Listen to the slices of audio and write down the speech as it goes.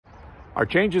Are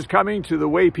changes coming to the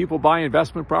way people buy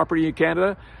investment property in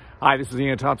Canada? Hi, this is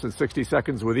Ian Thompson, 60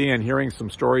 Seconds with Ian, hearing some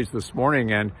stories this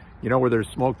morning. And you know, where there's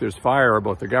smoke, there's fire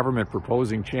about the government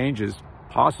proposing changes,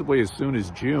 possibly as soon as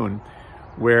June,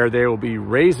 where they will be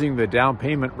raising the down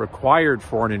payment required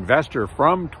for an investor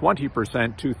from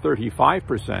 20% to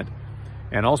 35%,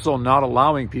 and also not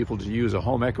allowing people to use a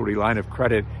home equity line of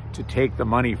credit to take the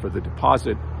money for the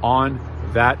deposit on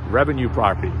that revenue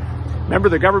property. Remember,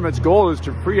 the government's goal is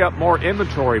to free up more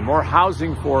inventory, more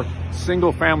housing for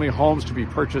single-family homes to be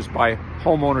purchased by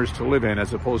homeowners to live in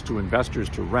as opposed to investors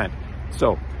to rent.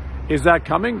 So, is that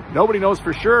coming? Nobody knows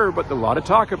for sure, but a lot of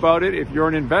talk about it. If you're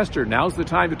an investor, now's the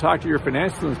time to talk to your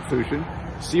financial institution,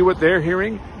 see what they're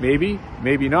hearing, maybe,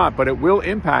 maybe not, but it will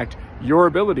impact your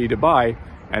ability to buy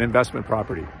an investment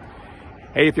property.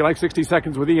 Hey, if you like 60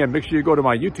 Seconds with Ian, make sure you go to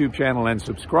my YouTube channel and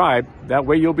subscribe. That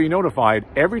way you'll be notified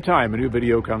every time a new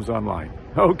video comes online.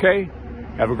 Okay,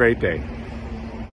 have a great day.